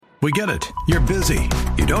We get it. You're busy.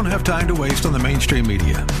 You don't have time to waste on the mainstream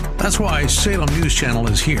media. That's why Salem News Channel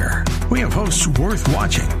is here. We have hosts worth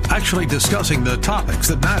watching, actually discussing the topics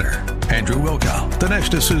that matter. Andrew Wilkow,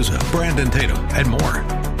 Dinesh D'Souza, Brandon Tatum, and more.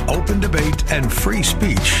 Open debate and free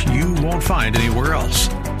speech you won't find anywhere else.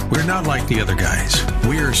 We're not like the other guys.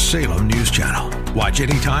 We're Salem News Channel. Watch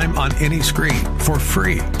anytime on any screen for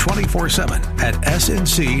free 24/7 at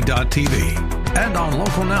snc.tv and on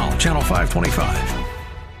Local Now, Channel 525.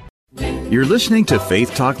 You're listening to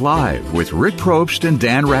Faith Talk Live with Rick Probst and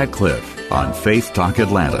Dan Radcliffe on Faith Talk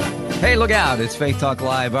Atlanta. Hey, look out. It's Faith Talk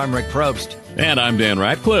Live. I'm Rick Probst. And I'm Dan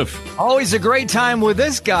Radcliffe. Always a great time with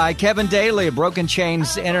this guy, Kevin Daly of Broken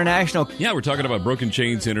Chains International. Yeah, we're talking about Broken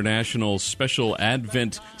Chains International special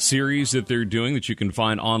Advent series that they're doing that you can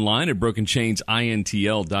find online at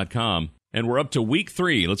brokenchainsintl.com. And we're up to week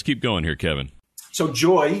 3. Let's keep going here, Kevin. So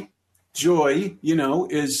joy,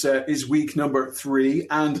 is week number 3.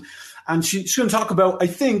 And she's going to talk about, I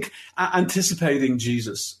think, anticipating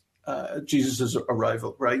Jesus'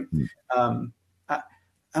 arrival, right?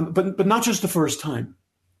 But not just the first time,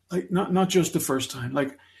 like not just the first time.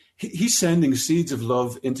 Like he's sending seeds of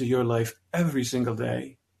love into your life every single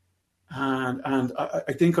day, and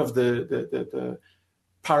I think of the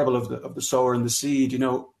parable of the sower and the seed.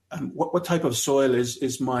 What type of soil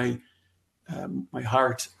is my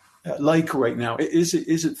heart like right now? Is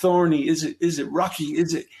it thorny? Is it rocky?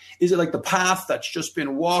 Is it like the path that's just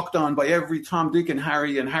been walked on by every Tom, Dick, and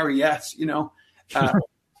Harry and Harriet?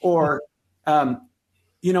 Or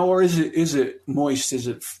is it moist? Is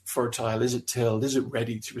it fertile? Is it tilled? Is it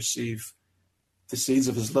ready to receive the seeds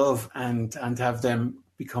of his love and have them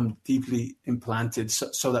become deeply implanted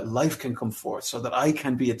so that life can come forth, so that I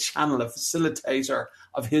can be a channel, a facilitator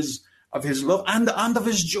of his love and of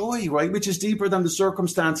his joy, right? Which is deeper than the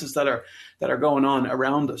circumstances that are going on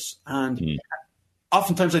around us. And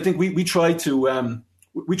oftentimes I think we try to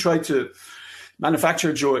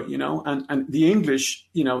manufacture joy, and the English,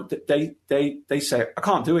 they say, I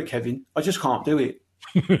can't do it, Kevin. I just can't do it.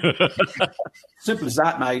 Simple as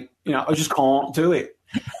that, mate. I just can't do it.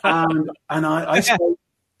 And I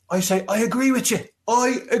say, I agree with you.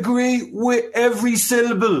 I agree with every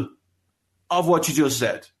syllable of what you just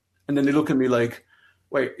said. And then they look at me like,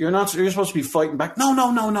 wait, you're supposed to be fighting back.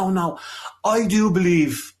 No. I do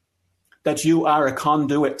believe that you are a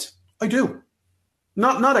conduit. I do.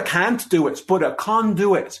 Not a can't do it, but a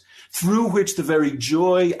conduit through which the very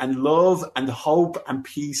joy and love and hope and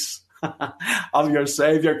peace of your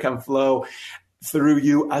Savior can flow through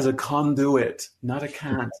you as a conduit, not a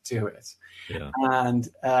can't do it. Yeah. And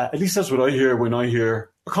at least that's what I hear when I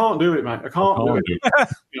hear, I can't do it, man. I can't do it.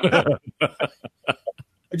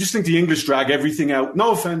 I just think the English drag everything out.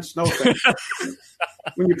 No offense.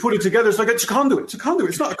 When you put it together, it's like, it's a conduit. It's a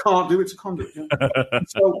conduit. It's not a can't do, it's a conduit. Yeah.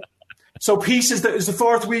 So peace is the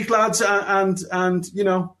fourth week, lads. And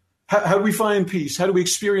how do we find peace? How do we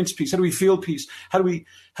experience peace? How do we feel peace? How do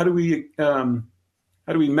we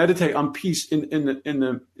meditate on peace in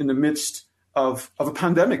the midst of a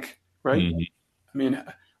pandemic, right? Mm-hmm. I mean,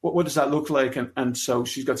 what does that look like? And so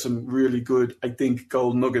she's got some really good, I think,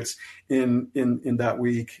 gold nuggets in that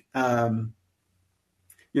week.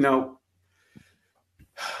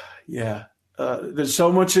 There's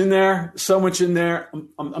so much in there.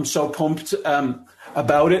 I'm so pumped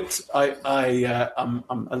about it. I'm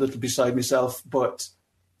a little beside myself, but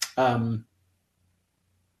the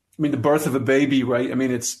birth of a baby, right? I mean,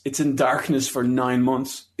 it's in darkness for 9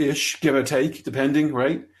 months ish, give or take, depending,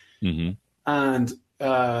 right? Mm-hmm. And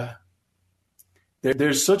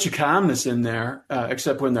there's such a calmness in there,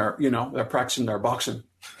 except when they're practicing their boxing.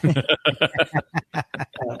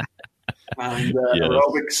 And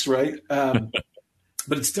aerobics, right?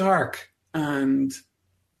 But it's dark, and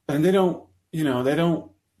they don't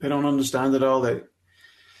understand it all. They,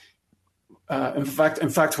 in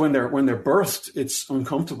fact, when they're birthed, it's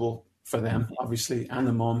uncomfortable for them, obviously, and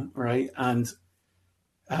the mom, right? And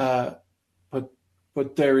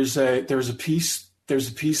but there's a peace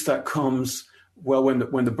that comes when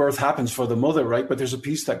the birth happens for the mother, right? But there's a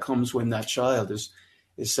peace that comes when that child is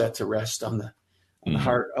set to rest on the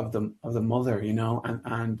heart of the mother, and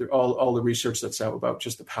all the research that's out about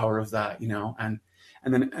just the power of that, and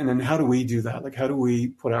then how do we do that? Like, how do we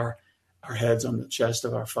put our heads on the chest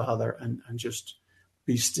of our Father and just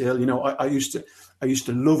be still? I used to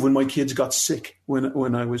love when my kids got sick when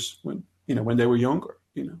they were younger,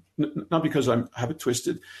 not because I have it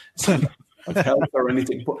twisted of health or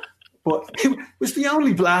anything, but it was the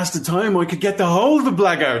only blasted time I could get to hold the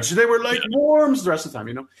blackguards. They were like worms the rest of the time,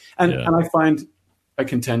 And I find I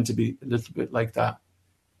can tend to be a little bit like that.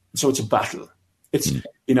 So it's a battle. It's,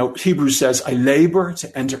 Hebrews says, I labor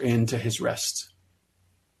to enter into his rest.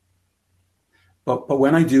 But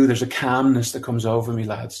when I do, there's a calmness that comes over me,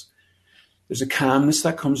 lads. There's a calmness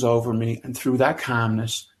that comes over me. And through that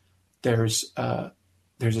calmness, there's a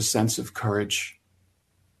sense of courage.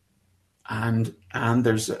 And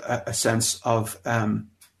there's a sense of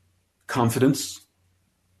confidence.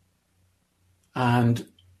 And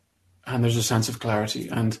there's a sense of clarity.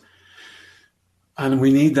 And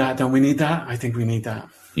we need that. Don't we need that? I think we need that.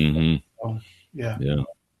 Mm-hmm. So, yeah.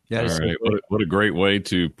 All right. What a great way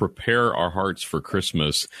to prepare our hearts for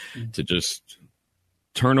Christmas, to just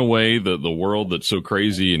turn away the world that's so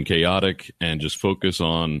crazy and chaotic and just focus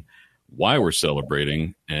on why we're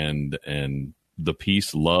celebrating and the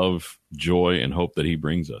peace, love, joy, and hope that he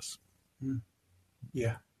brings us.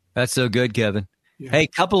 Yeah. That's so good, Kevin. Yeah. Hey,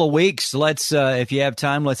 couple of weeks. Let's, if you have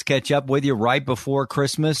time, let's catch up with you right before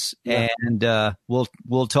Christmas, and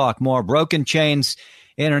we'll talk more. Broken Chains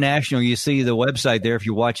International. You see the website there if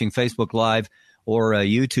you're watching Facebook Live or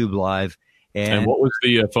YouTube Live. And what was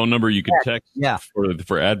the phone number you could text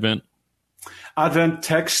for Advent? Advent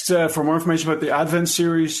text for more information about the Advent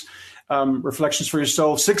series, Reflections for Your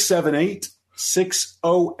Soul,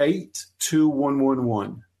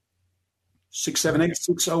 678-608-2111.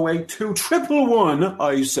 678-608-2111,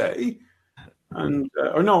 I say. And,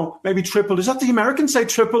 or no, maybe triple. Is that the Americans say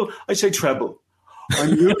triple? I say treble.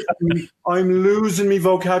 I'm losing me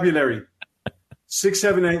vocabulary.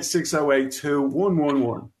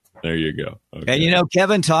 678-608-2111. There you go. Okay. And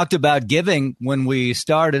Kevin talked about giving when we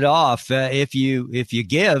started off. If you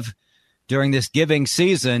give during this giving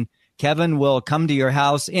season, Kevin will come to your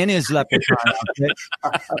house in his leprechaun outfit,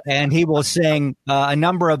 and he will sing a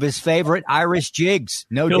number of his favorite Irish jigs.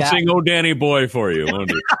 He'll sing "Oh Danny Boy" for you,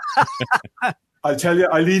 won't he? I'll tell you.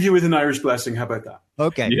 I'll leave you with an Irish blessing. How about that?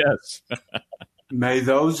 Okay. Yes. May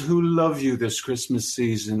those who love you this Christmas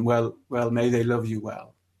season, well, may they love you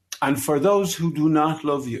well. And for those who do not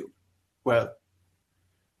love you, well,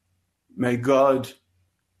 may God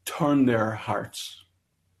turn their hearts.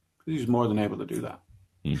 He's more than able to do that.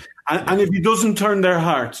 And if he doesn't turn their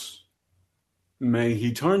hearts, may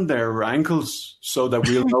he turn their ankles so that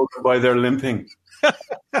we'll know them by their limping.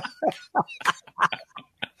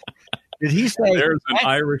 Did he say there's an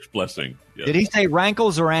Irish blessing? Yes. Did he say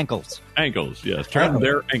rankles or ankles? Ankles, yes. Turn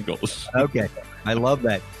their ankles. Okay. I love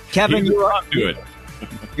that. Kevin,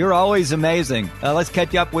 you're always amazing. Let's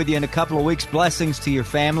catch up with you in a couple of weeks. Blessings to your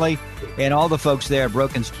family and all the folks there at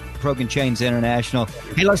Broken Chains International.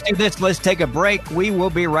 Hey, let's do this. Let's take a break. We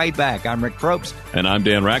will be right back. I'm Rick Probst. And I'm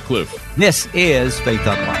Dan Ratcliffe. This is Faith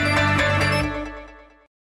Talk Live.